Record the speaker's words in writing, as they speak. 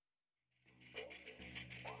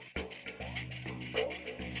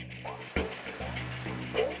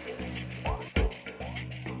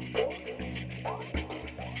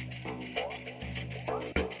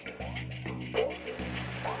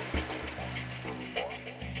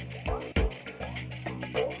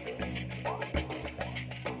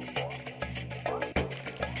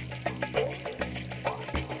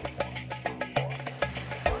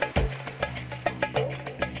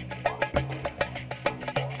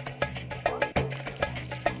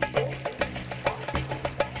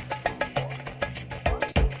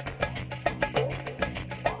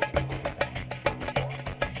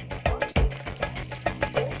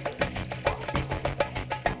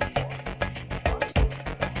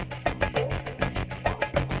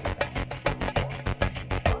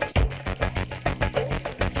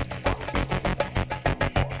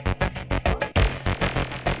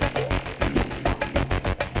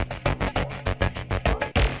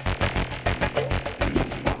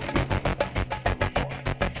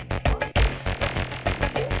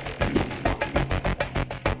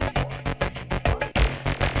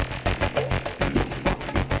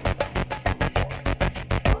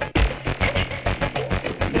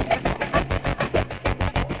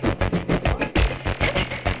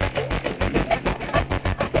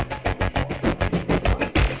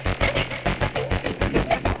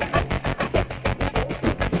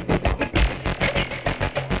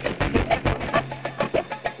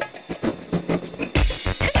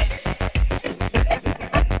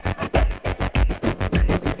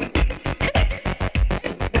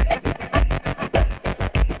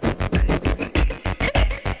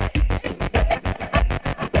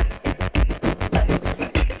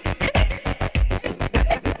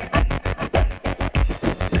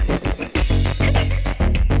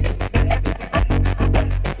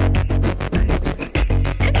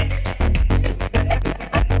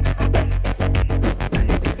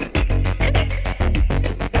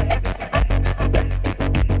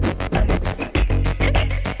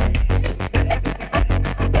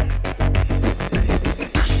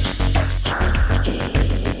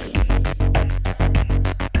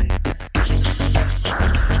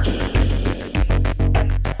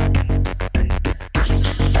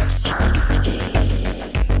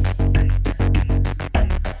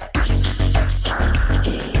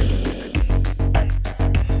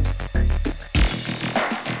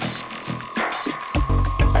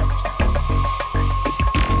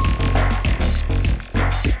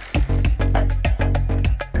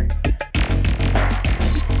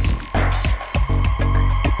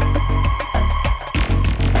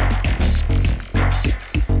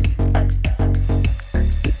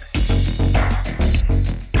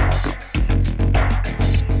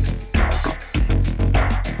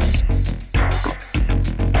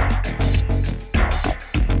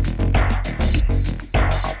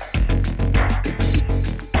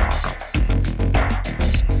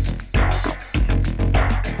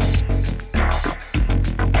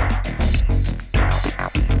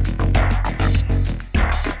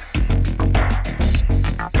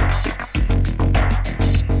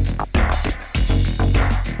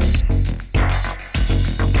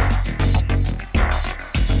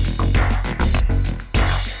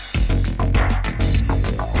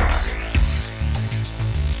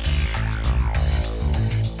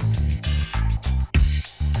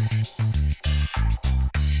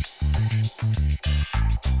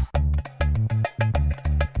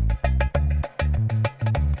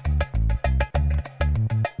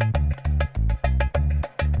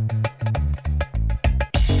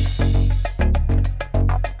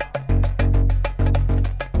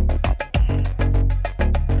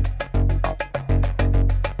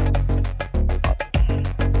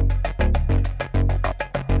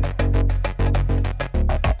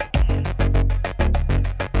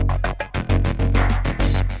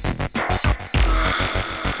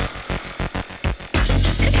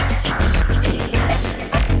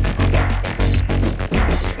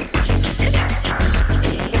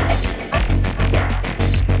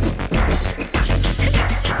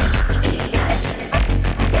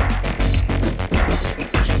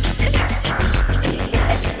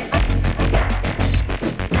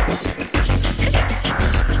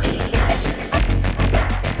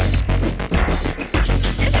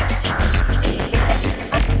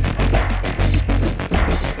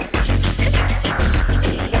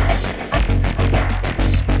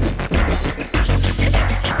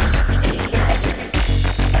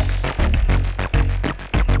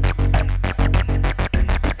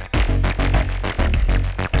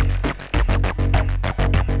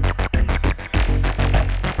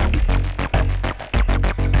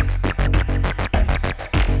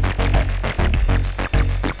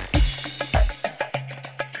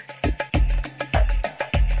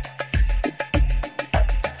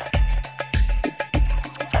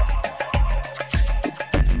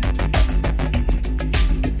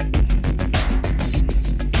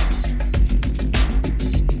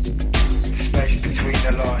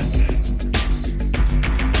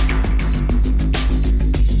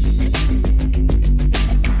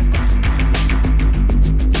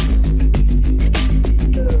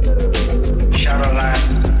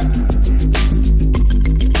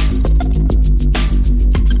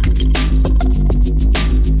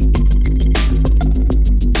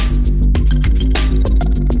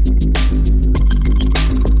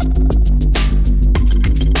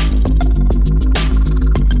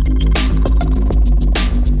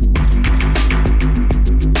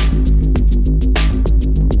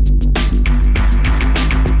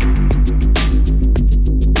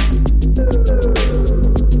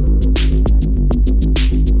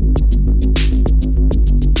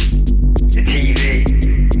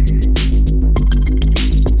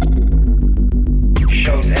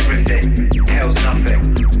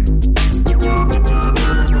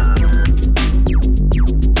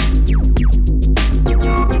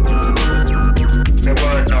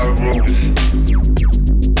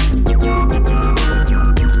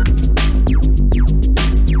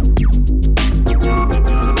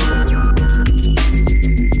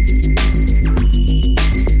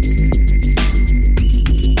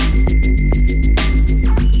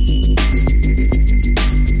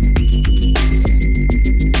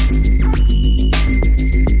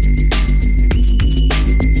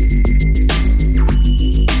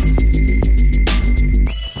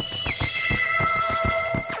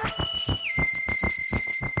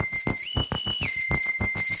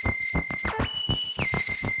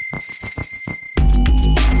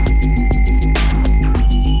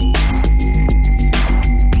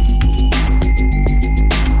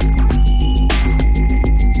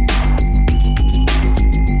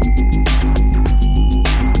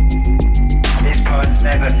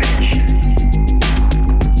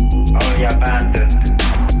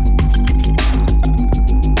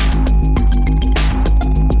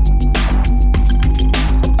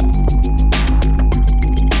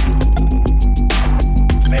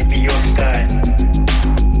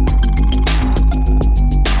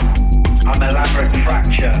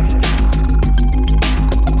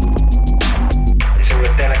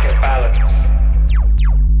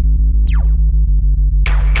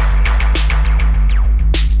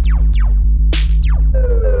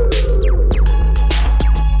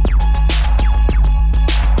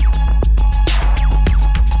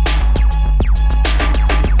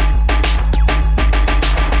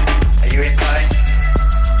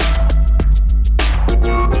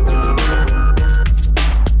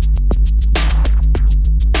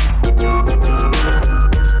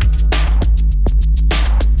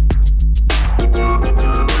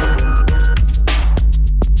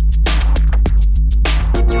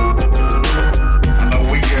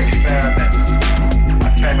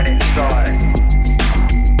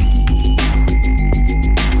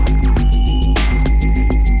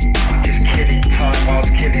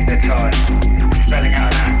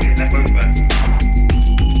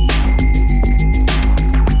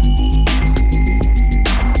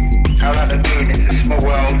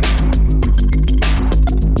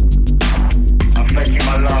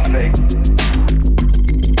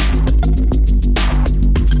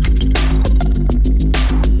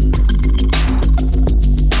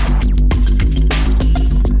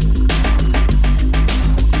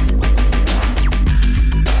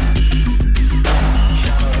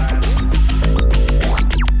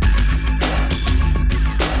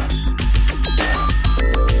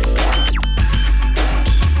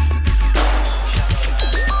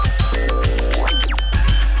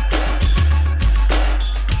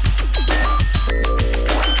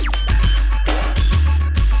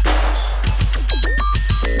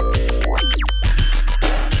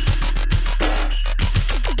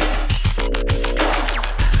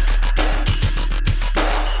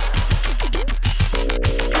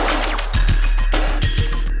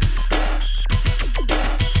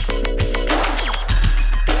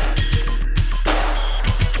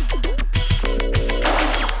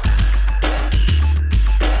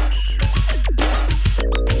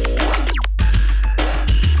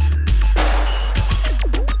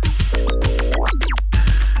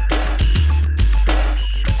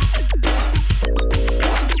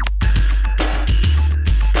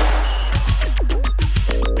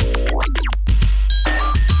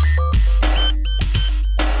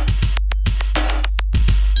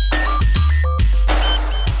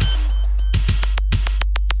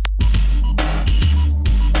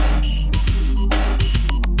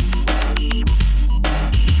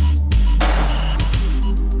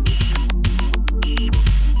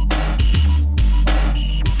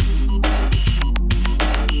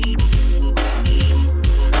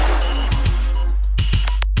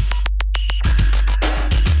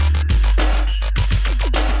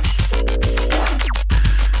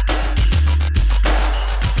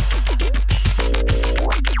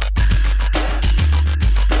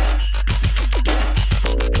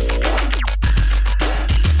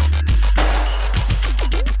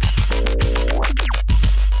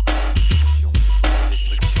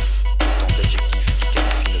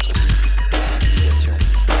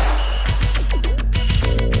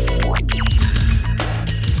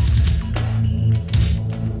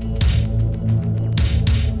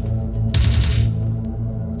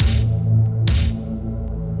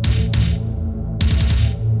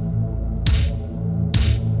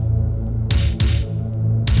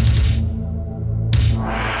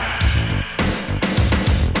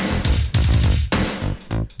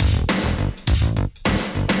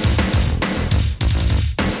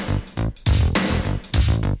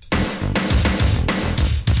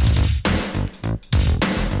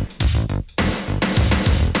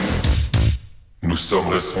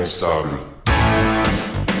sommes responsables.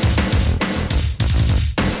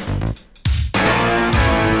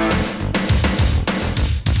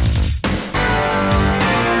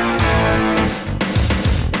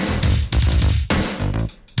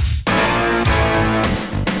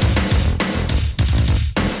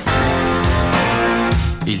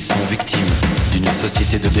 Ils sont victimes d'une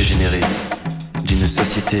société de dégénérés, d'une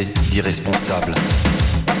société d'irresponsables.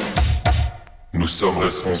 Nous sommes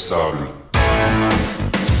responsables.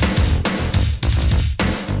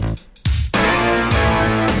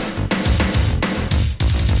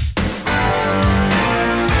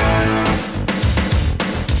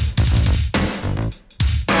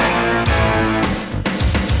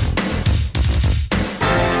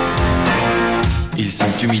 Ils sont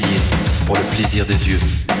humiliés pour le plaisir des yeux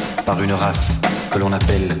par une race que l'on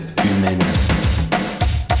appelle humaine.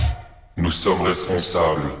 Nous sommes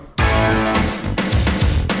responsables.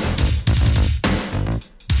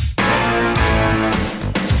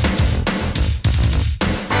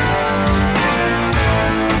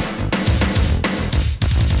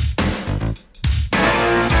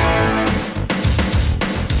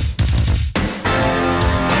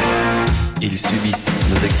 Ils subissent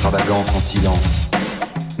nos extravagances en silence.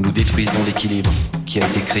 Nous détruisons l'équilibre qui a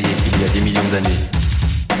été créé il y a des millions d'années.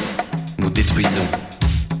 Nous détruisons.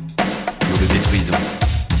 Nous le détruisons.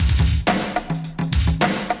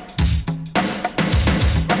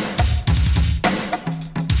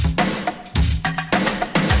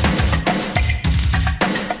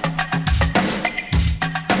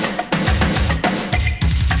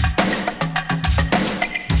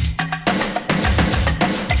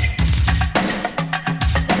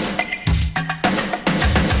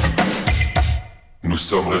 Nous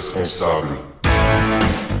sommes responsables.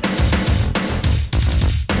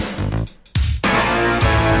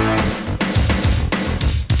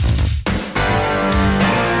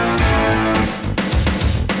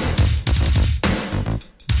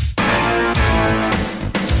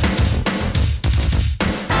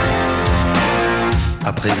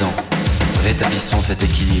 À présent, rétablissons cet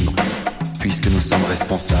équilibre, puisque nous sommes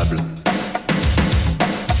responsables.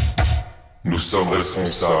 Nous sommes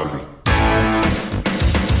responsables.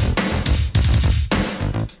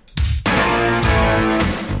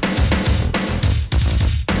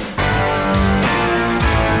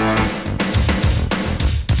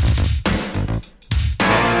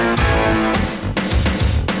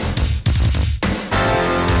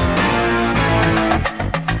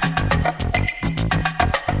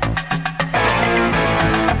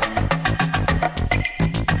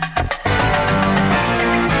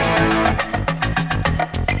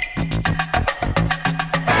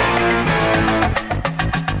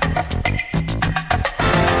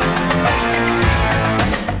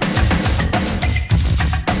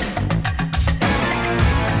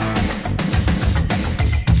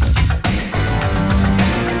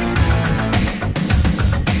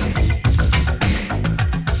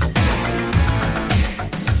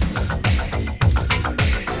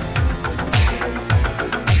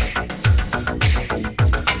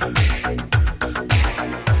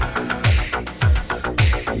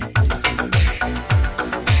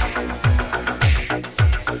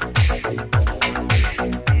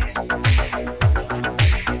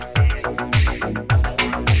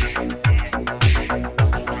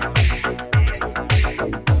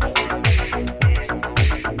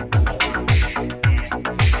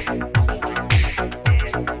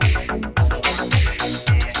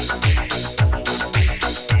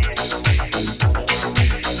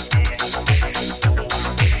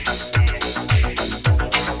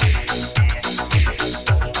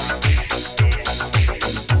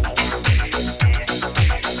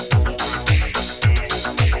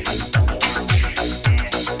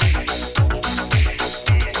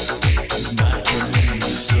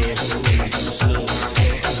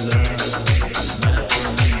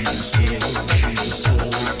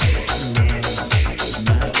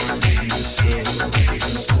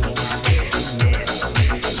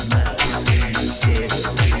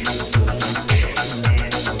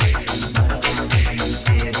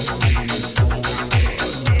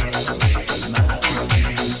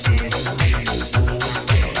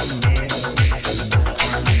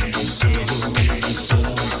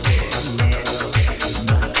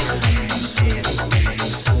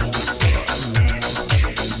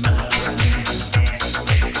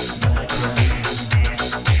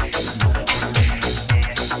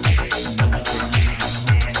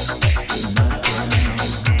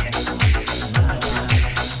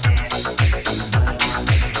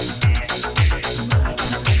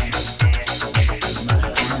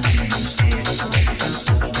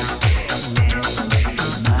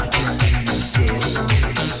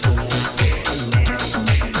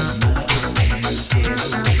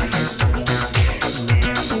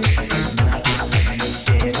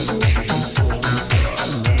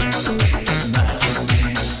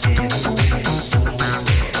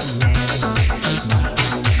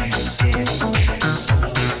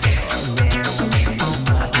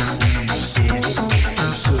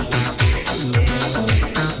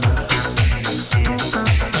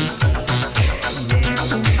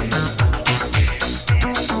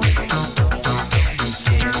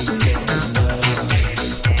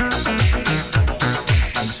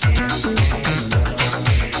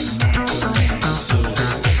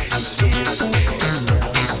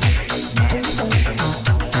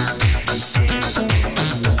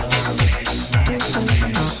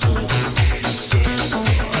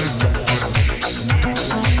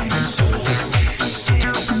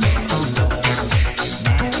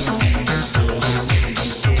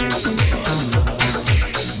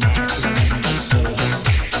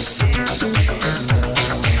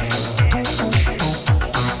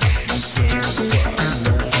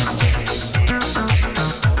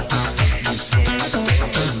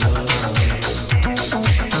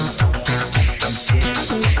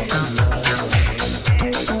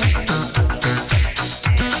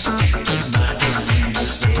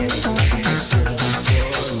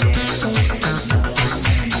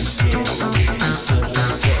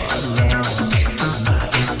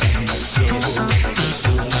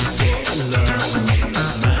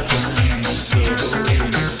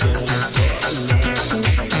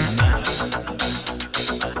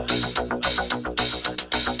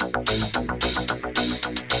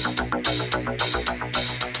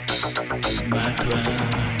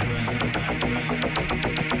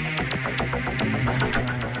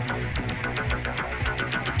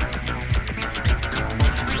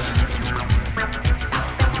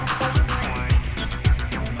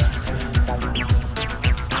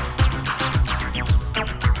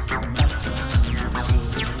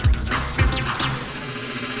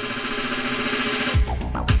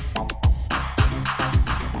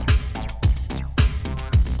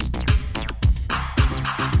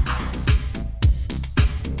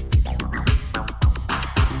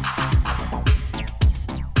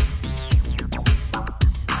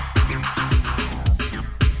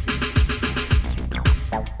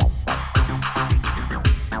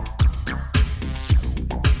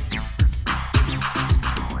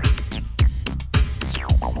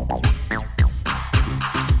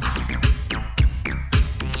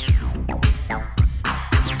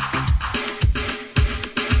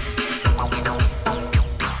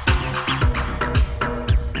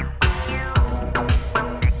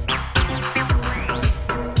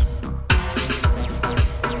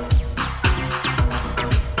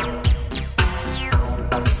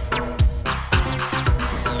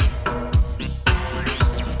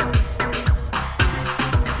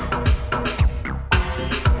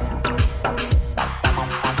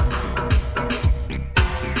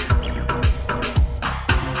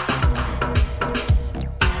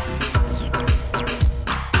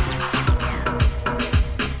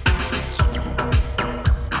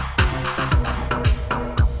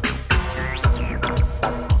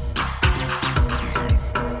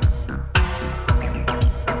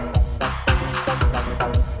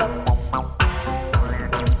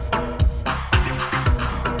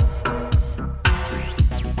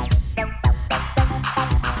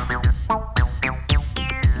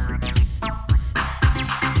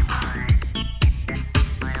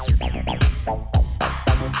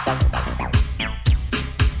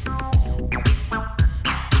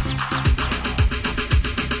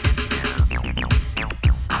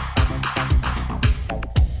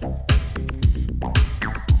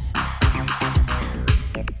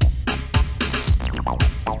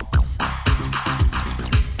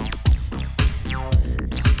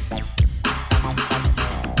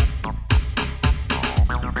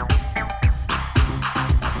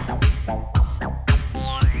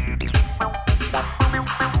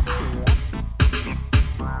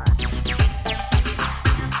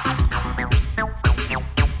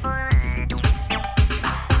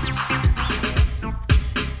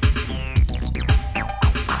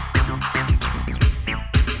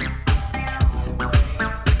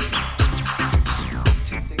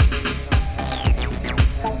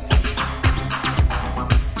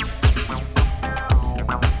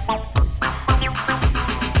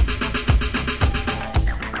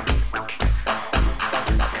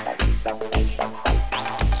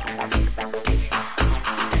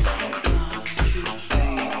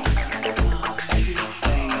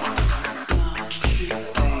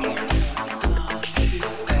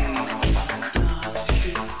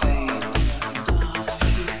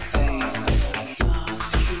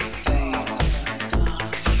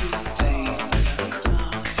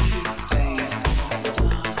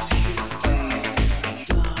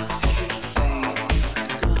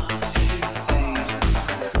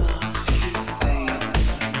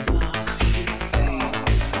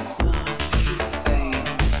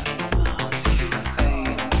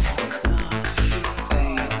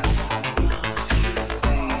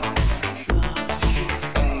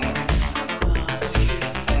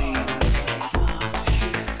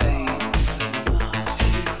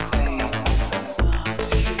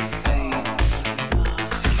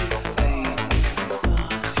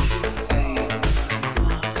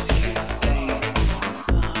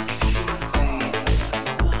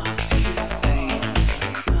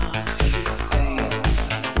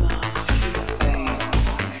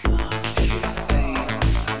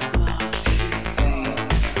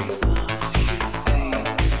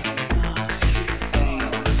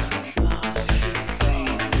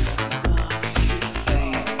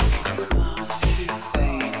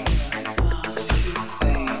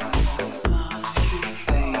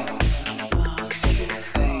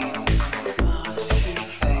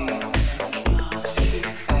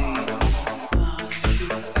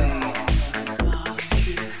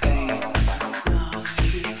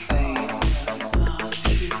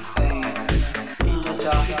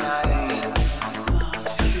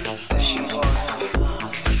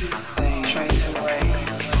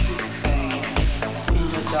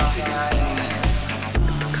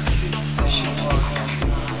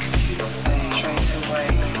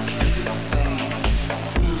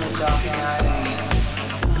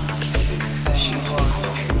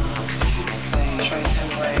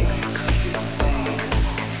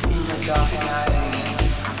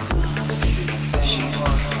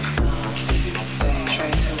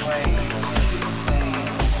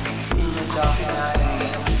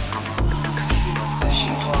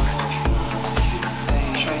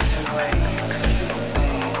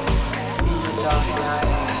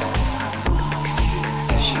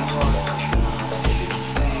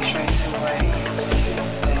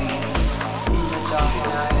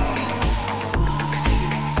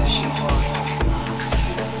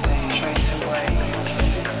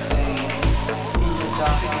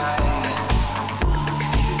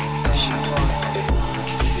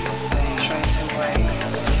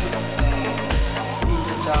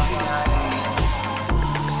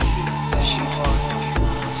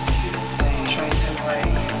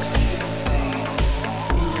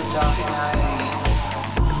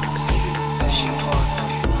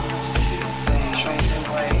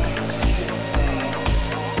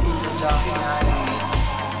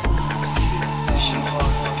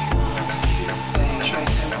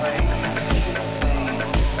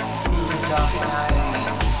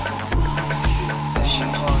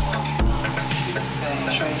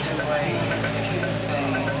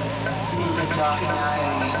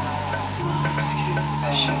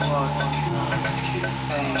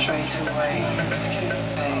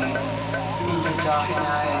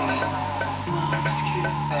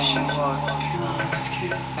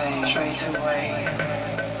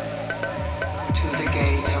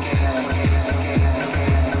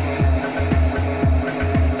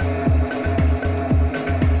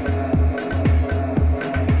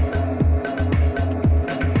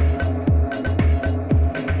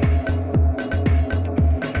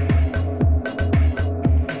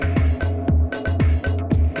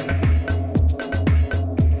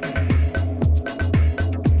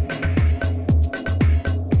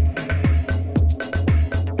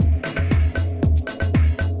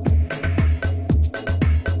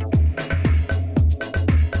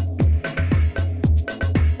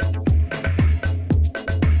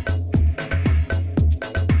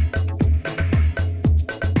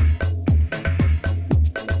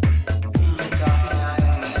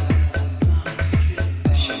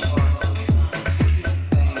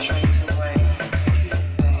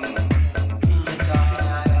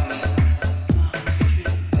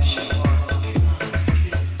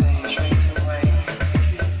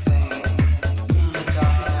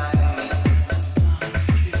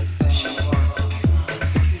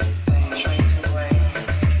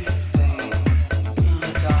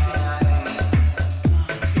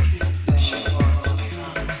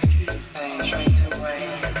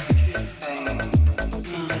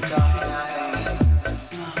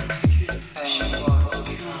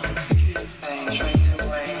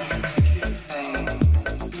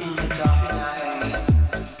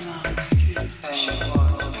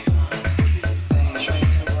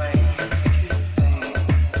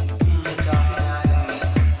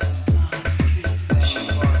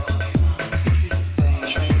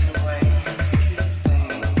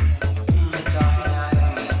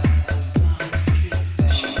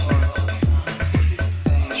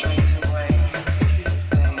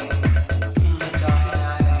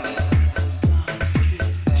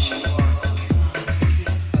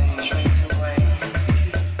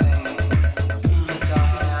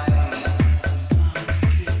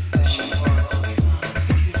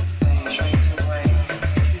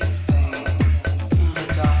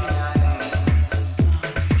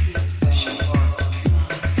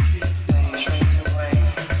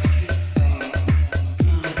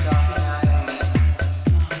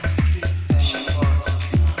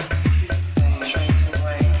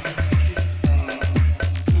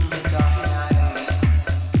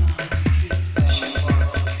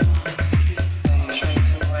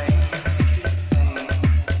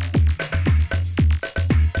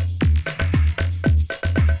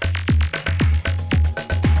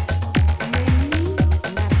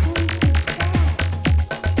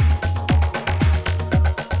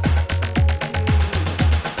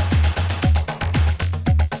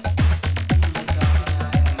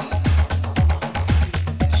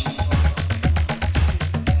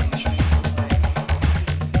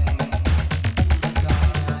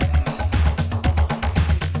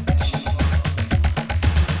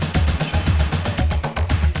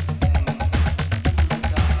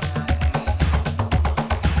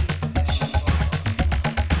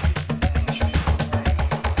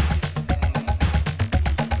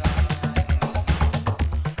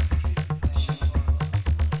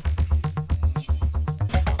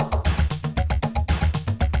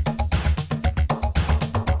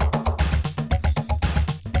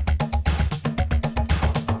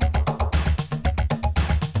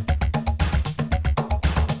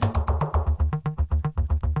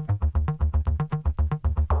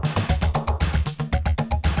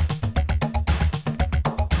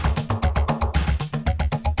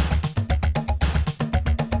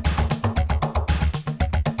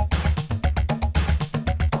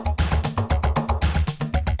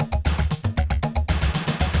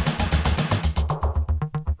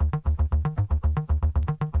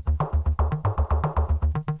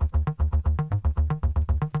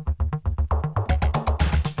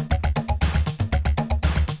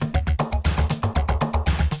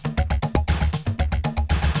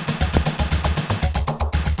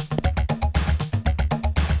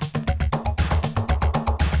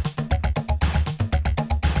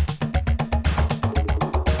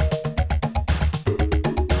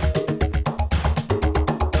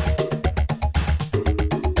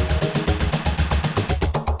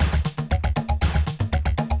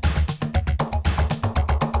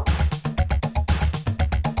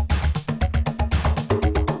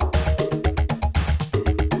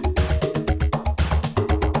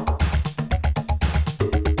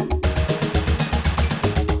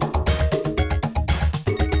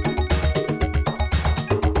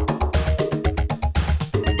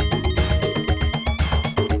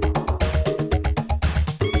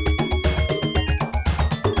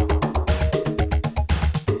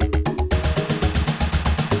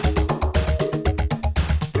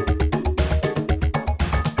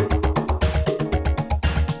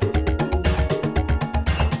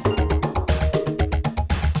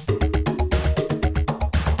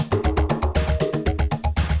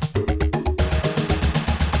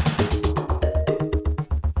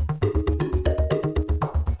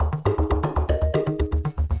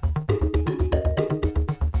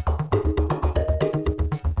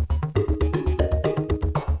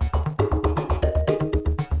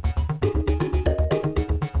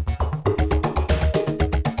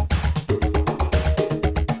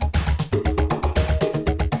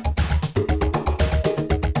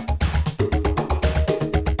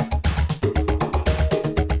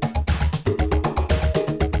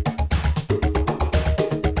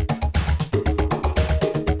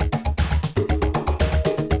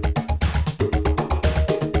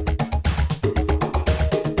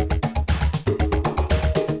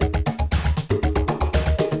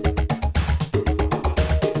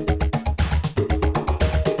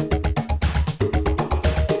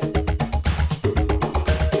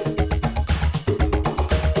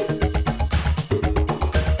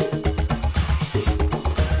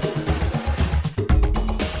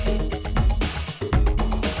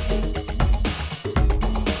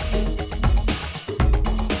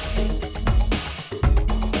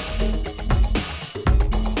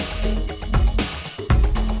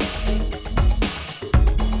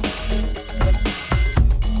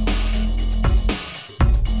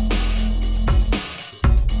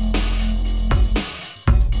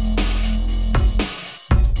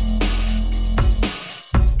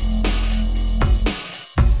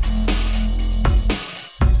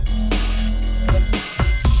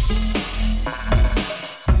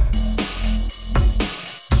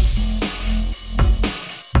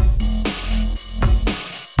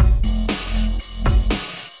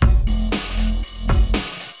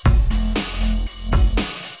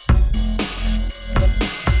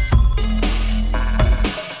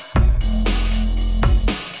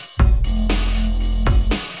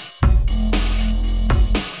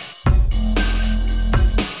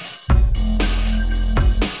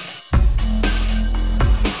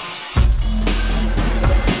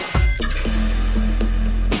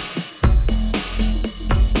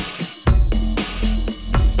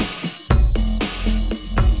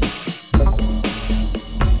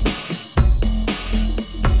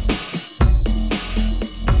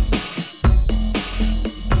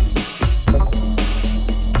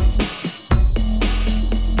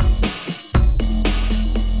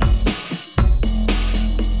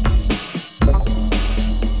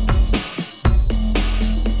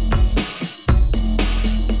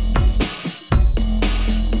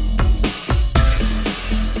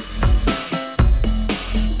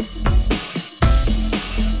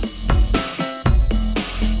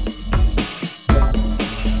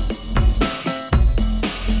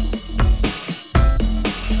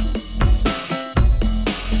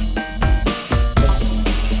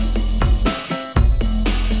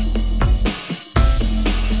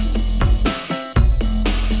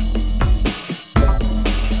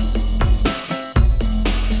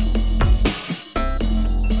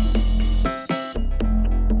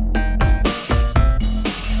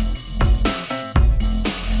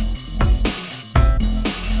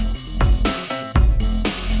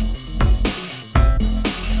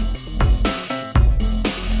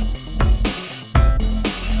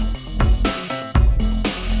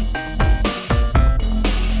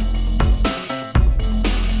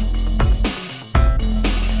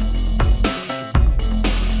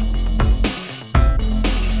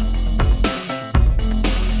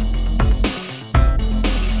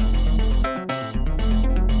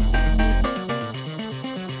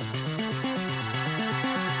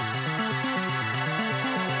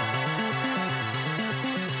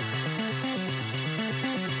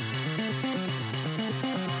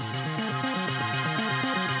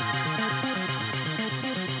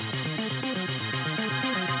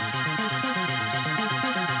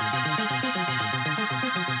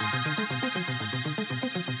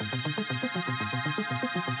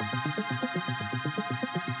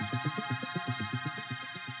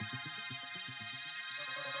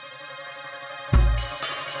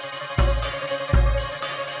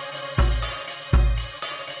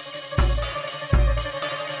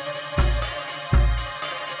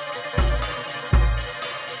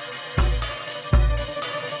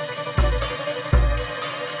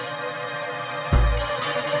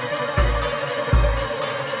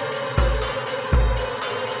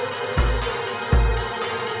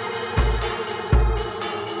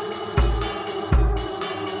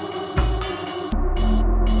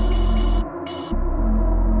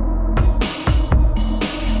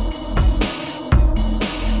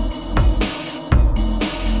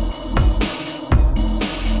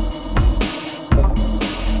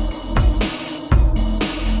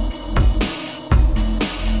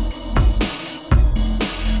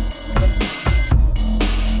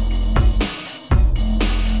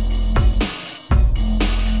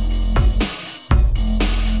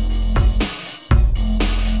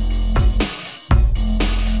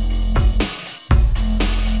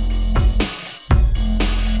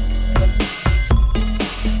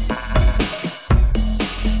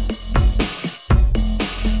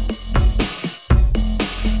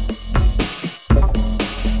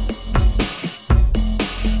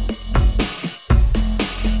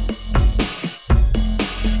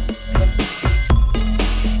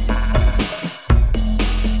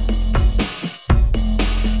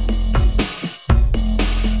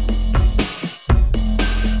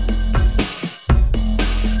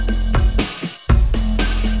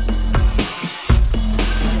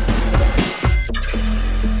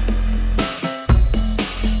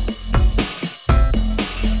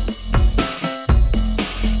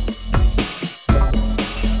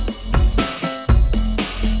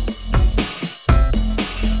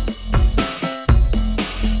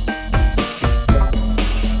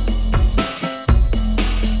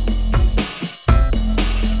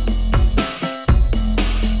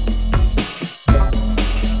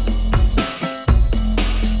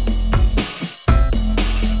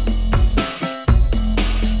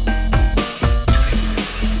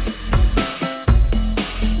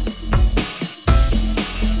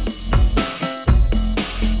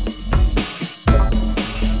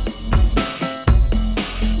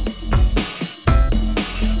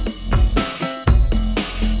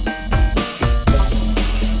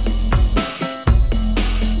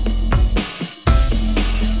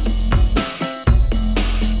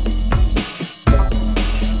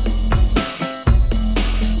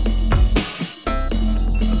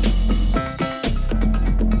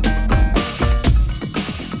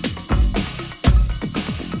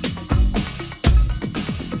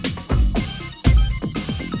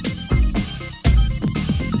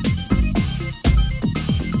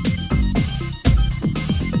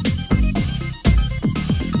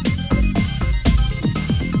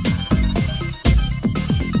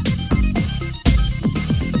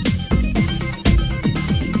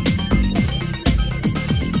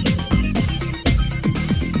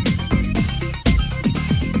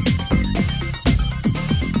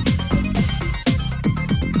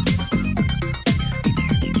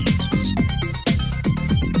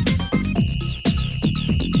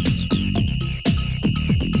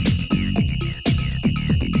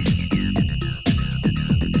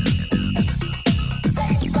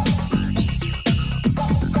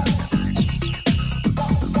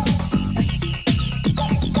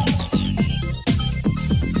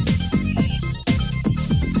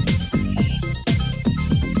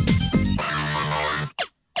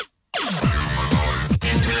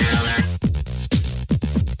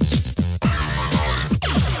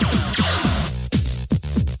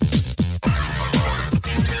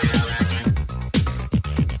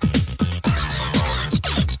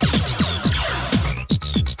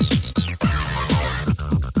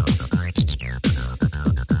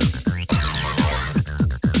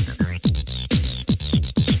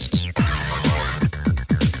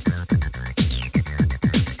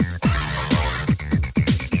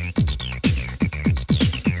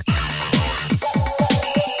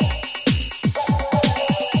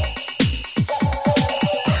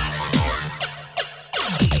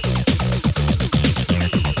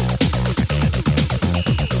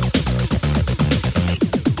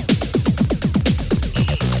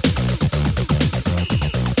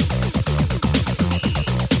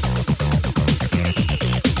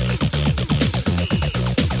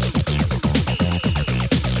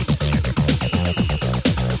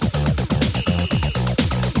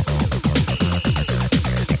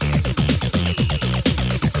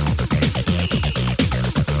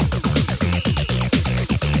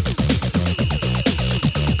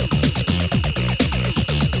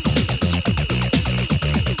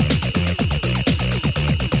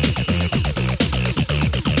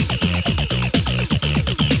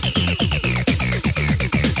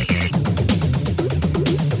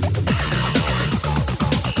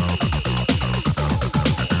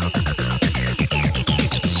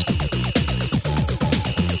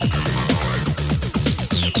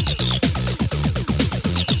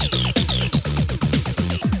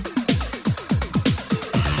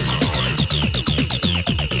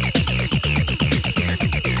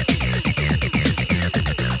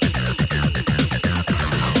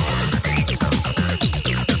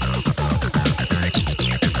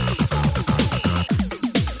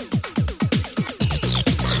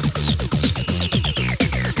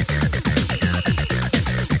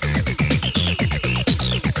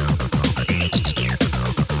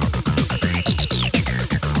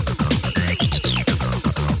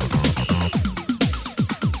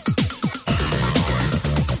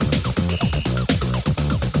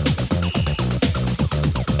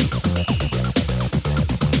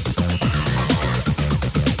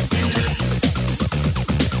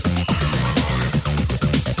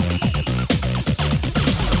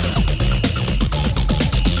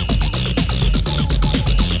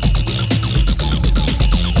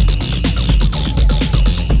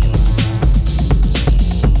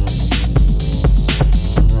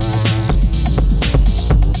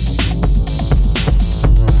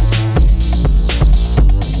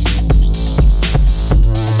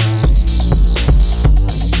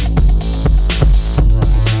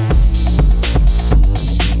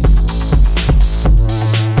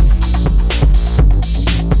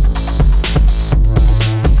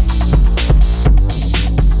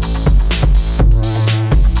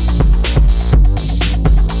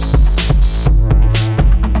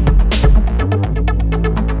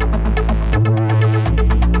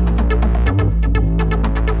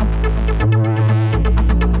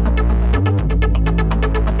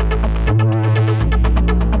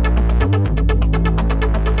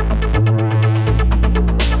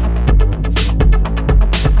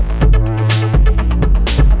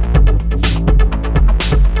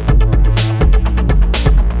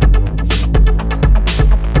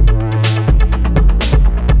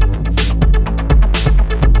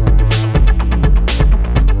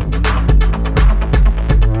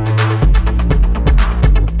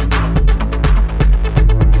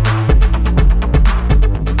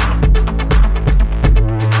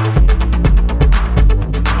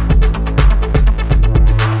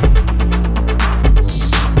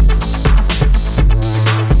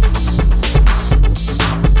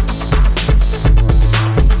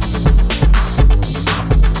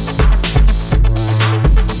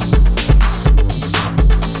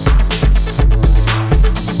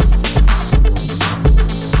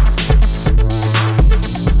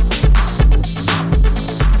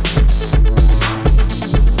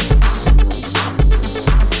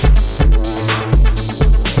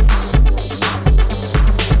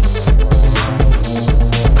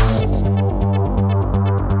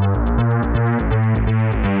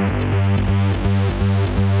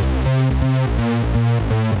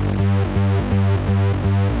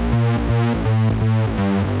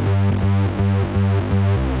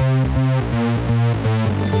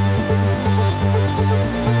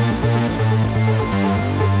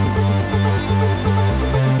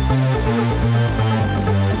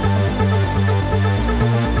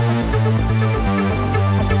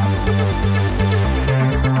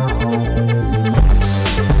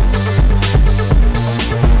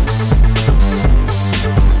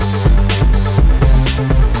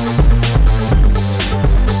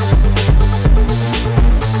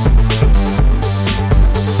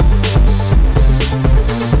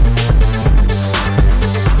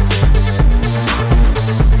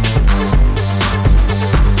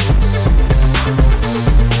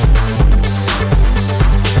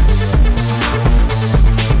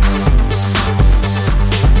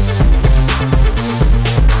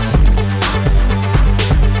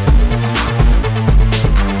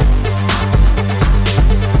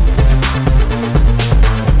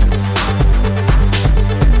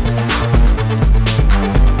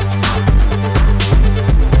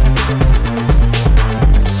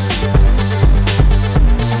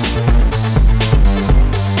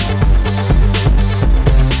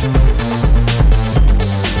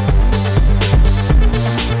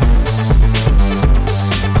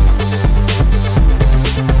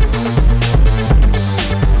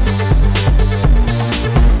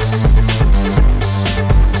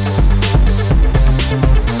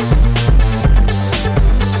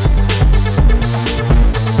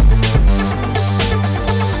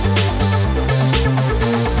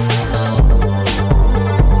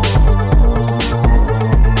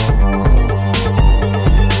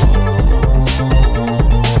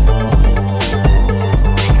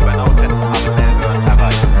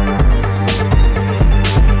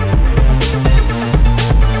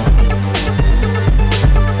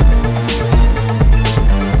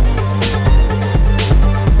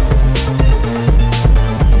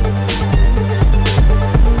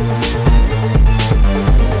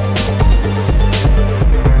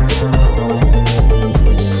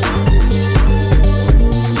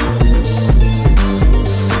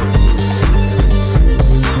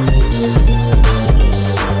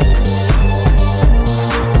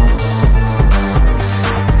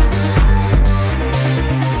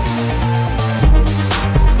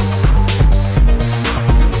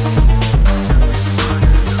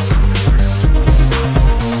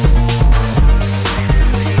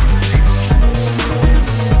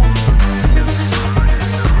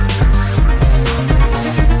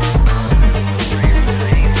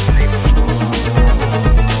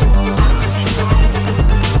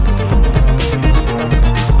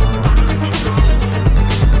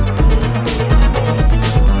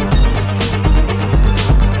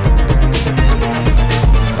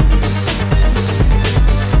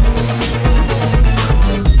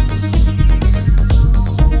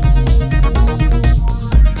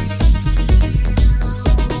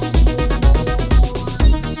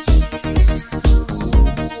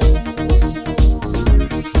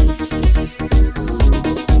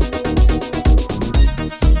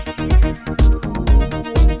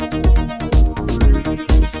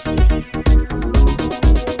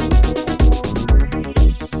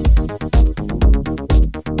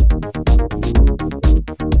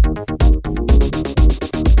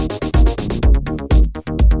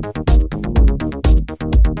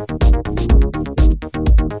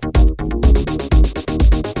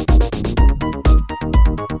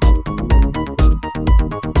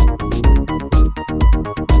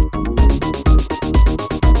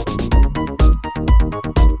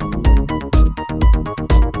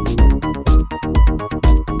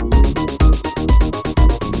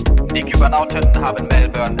 Kybernauten haben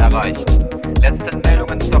Melbourne erreicht. Letzten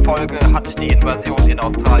Meldungen zur Folge hat die Invasion in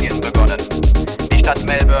Australien begonnen. Die Stadt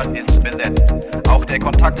Melbourne ist besetzt. Auch der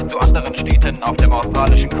Kontakt zu anderen Städten auf dem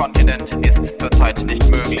australischen Kontinent ist zurzeit nicht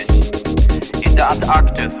möglich. In der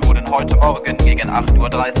Antarktis wurden heute Morgen gegen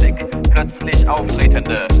 8:30 Uhr plötzlich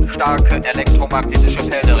auftretende, starke elektromagnetische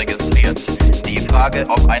Felder registriert. Die Frage,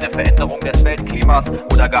 ob eine Veränderung des Weltklimas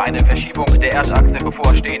oder gar eine Verschiebung der Erdachse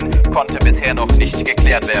bevorstehen, konnte bisher noch nicht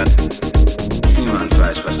geklärt werden. Niemand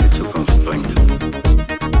weiß, was die Zukunft bringt.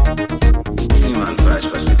 Niemand weiß,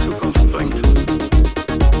 was die Zukunft bringt.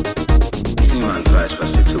 Niemand weiß,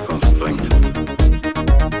 was die Zukunft bringt.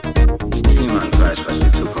 Niemand weiß, was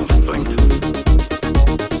die Zukunft bringt.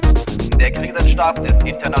 Der Krisenstab des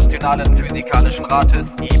Internationalen Physikalischen Rates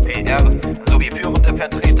IPR sowie führende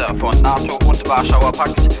Vertreter von NATO und Warschauer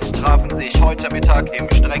Pakt trafen sich heute Mittag im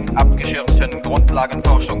streng abgeschirmten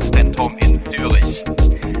Grundlagenforschungszentrum in Zürich.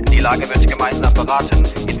 Die Lage wird gemeinsam beraten.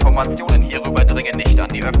 Informationen hierüber dringen nicht an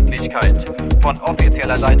die Öffentlichkeit. Von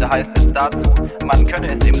offizieller Seite heißt es dazu, man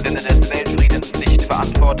könne es im Sinne des Weltfriedens nicht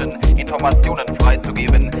verantworten, Informationen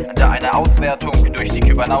freizugeben, da eine Auswertung durch die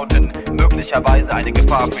Kybernauten möglicherweise eine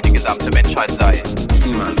Gefahr für die gesamte Menschheit sei.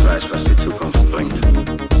 Niemand weiß, was die Zukunft bringt.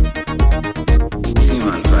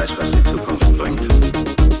 Niemand weiß, was die Zukunft bringt.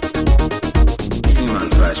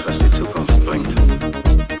 Niemand weiß, was die Zukunft bringt.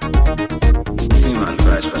 Niemand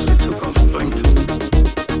weiß, was die Zukunft bringt.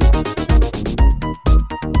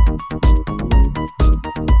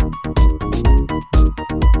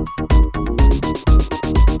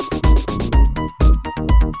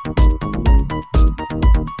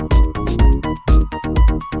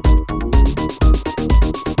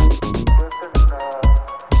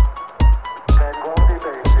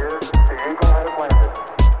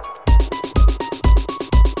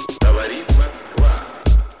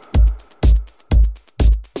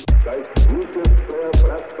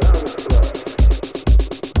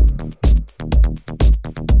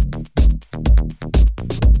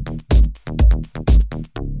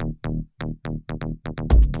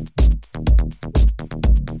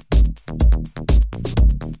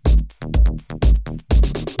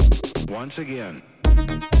 Once again.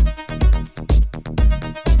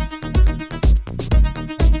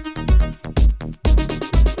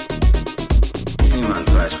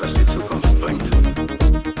 Niemand weiß, was die Zukunft bringt.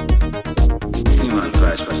 Niemand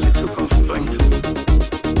weiß, was die Zukunft bringt.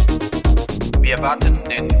 Wir baten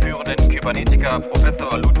den führenden Kybernetiker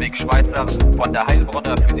Professor Ludwig Schweitzer von der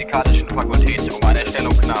Heilbronner Physikalischen Fakultät um eine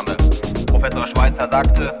Stellungnahme. Professor Schweitzer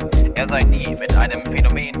sagte, er sei nie mit einem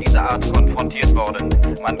Phänomen dieser Art konfrontiert worden.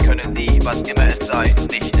 Man könne sie, was immer es sei,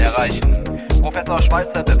 nicht erreichen. Professor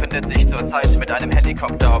Schweitzer befindet sich zurzeit mit einem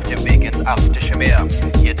Helikopter auf dem Weg ins Arktische Meer.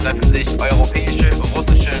 Hier treffen sich europäische,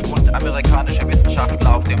 russische und amerikanische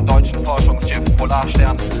Wissenschaftler auf dem deutschen Forschungsschiff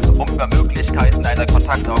Polarstern, um über Möglichkeiten einer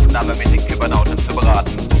Kontaktaufnahme mit den Kybernauten zu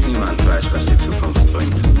beraten. Niemand weiß, was die Zukunft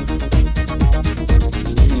bringt.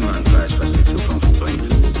 Niemand weiß, was die Zukunft bringt.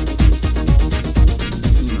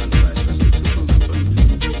 Niemand weiß, was die Zukunft bringt.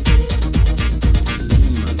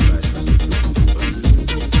 Niemand weiß, was die Zukunft bringt.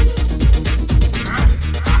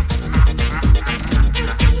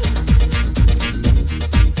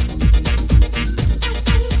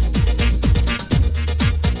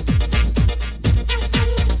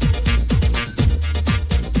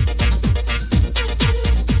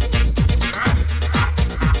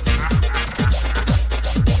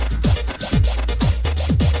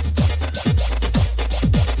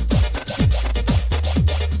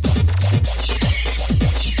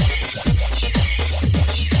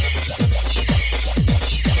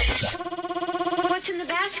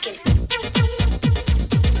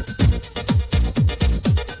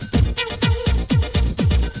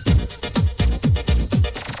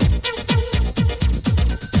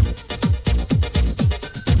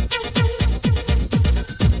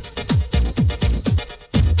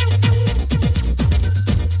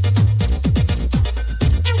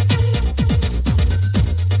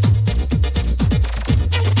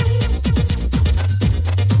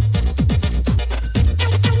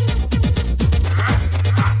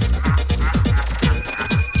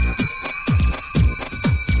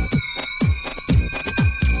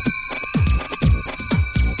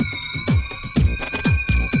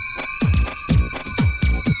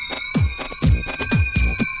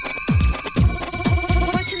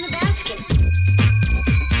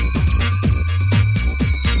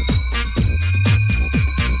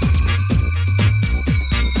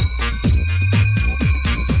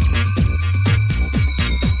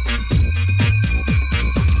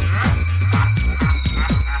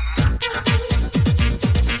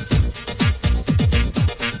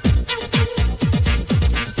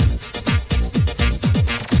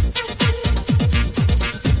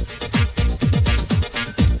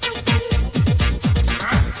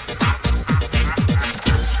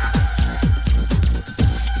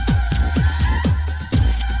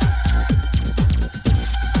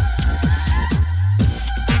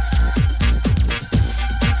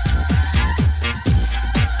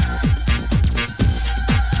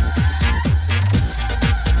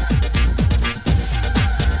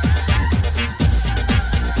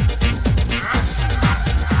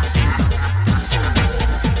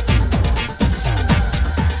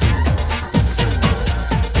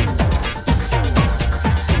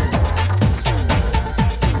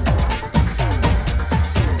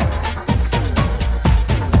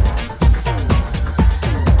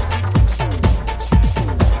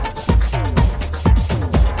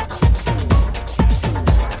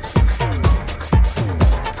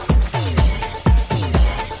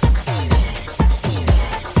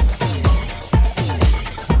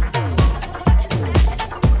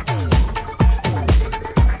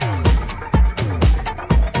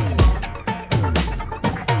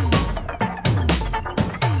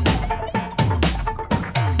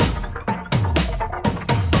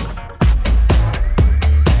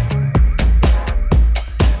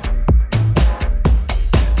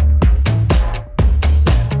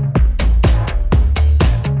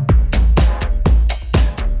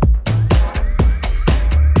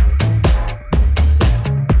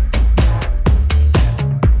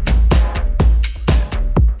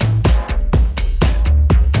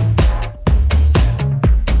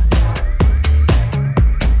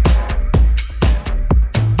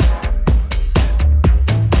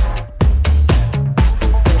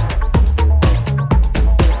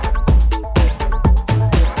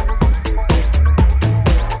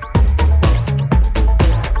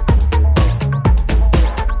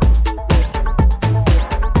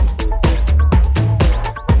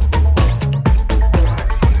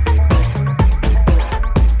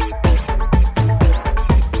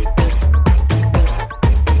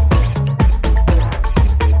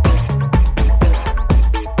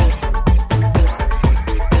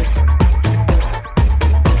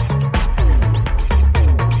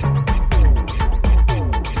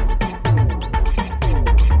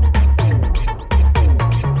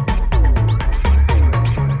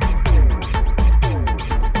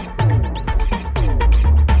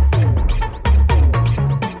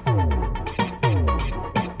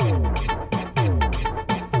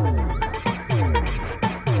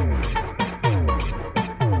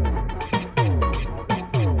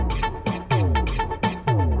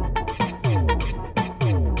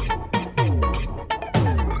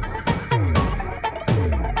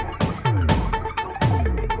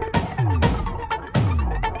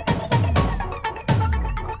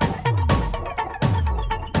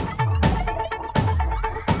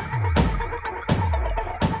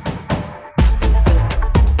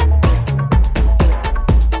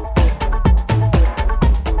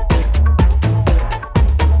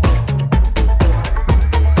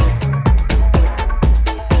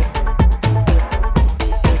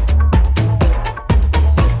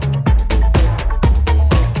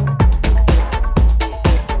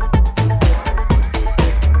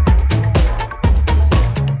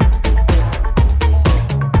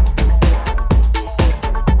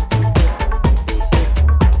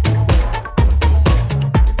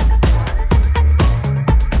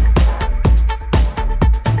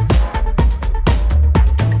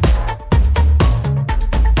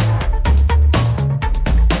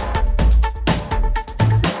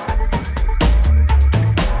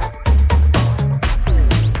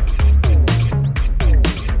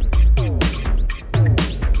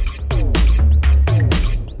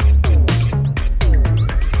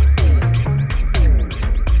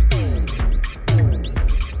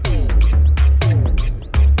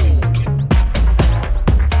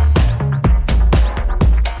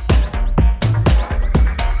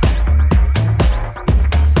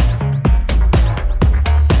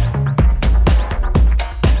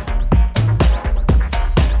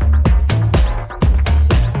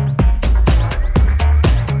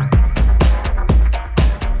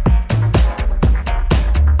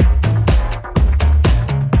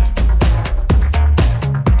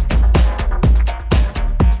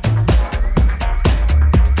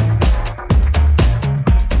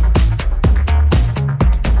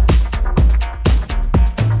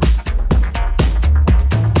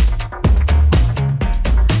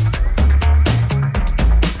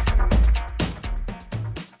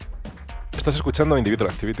 Estás escuchando Individual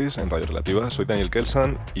Activities en Radio Relativa. Soy Daniel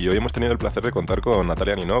Kelsan y hoy hemos tenido el placer de contar con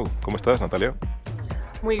Natalia Ninou. ¿Cómo estás, Natalia?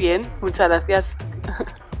 Muy bien, muchas gracias.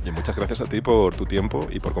 Y muchas gracias a ti por tu tiempo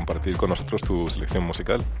y por compartir con nosotros tu selección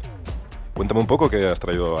musical. Cuéntame un poco qué has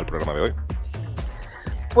traído al programa de hoy.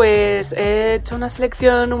 Pues he hecho una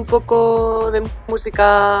selección un poco de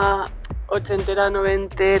música ochentera,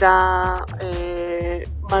 noventera,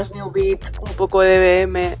 más new beat, un poco de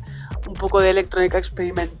EBM, un poco de electrónica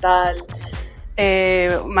experimental,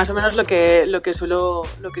 más o menos lo que suelo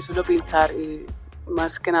pinchar y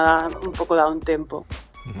más que nada un poco downtempo.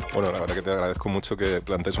 Bueno, la verdad que te agradezco mucho que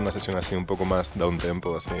plantees una sesión así un poco más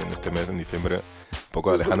downtempo, así en este mes, en diciembre, un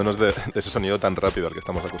poco alejándonos de ese sonido tan rápido al que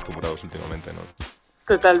estamos acostumbrados últimamente, ¿no?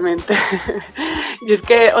 Totalmente. Y es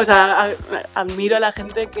que, o sea, admiro a la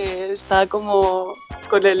gente que está como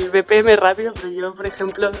con el BPM rápido, pero yo, por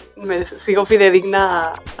ejemplo, me sigo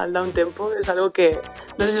fidedigna al downtempo. Es algo que,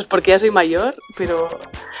 no sé si es porque ya soy mayor, pero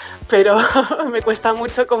me cuesta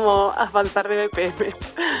mucho como avanzar de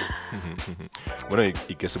BPMs. Bueno,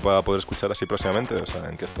 ¿y qué se va a poder escuchar así próximamente? O sea,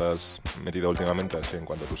 ¿en qué estás metida últimamente así en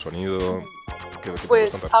cuanto a tu sonido? ¿Qué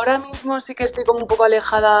pues ahora mismo sí que estoy como un poco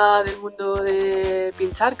alejada del mundo de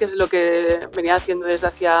pinchar, que es lo que venía haciendo desde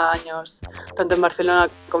hacía años, tanto en Barcelona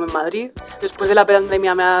como en Madrid. Después de la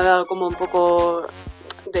pandemia me ha dado como un poco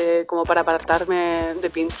como para apartarme de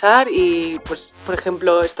pinchar y pues por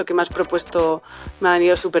ejemplo esto que me has propuesto me ha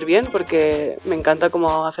venido súper bien porque me encanta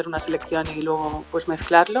como hacer una selección y luego pues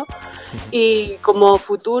mezclarlo. Y como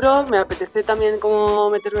futuro me apetece también como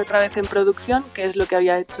meterme otra vez en producción, que es lo que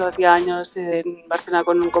había hecho hacía años en Barcelona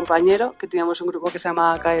con un compañero, que teníamos un grupo que se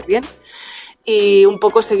llama Caer Bien, y un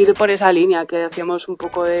poco seguir por esa línea, que hacíamos un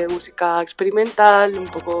poco de música experimental, un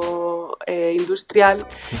poco industrial,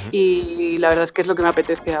 y la verdad es que es lo que me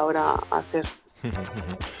apetece ahora hacer.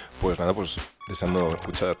 Pues nada, pues deseando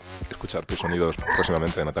escuchar tus sonidos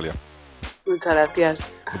próximamente, Natalia. Muchas gracias.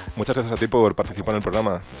 Muchas gracias a ti por participar en el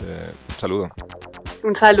programa. Un saludo.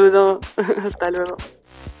 Un saludo. Hasta luego.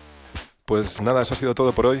 Pues nada, eso ha sido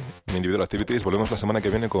todo por hoy. En Individual Activities volvemos la semana que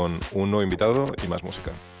viene con un nuevo invitado y más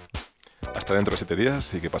música. Hasta dentro de 7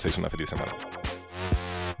 días y que paséis una feliz semana.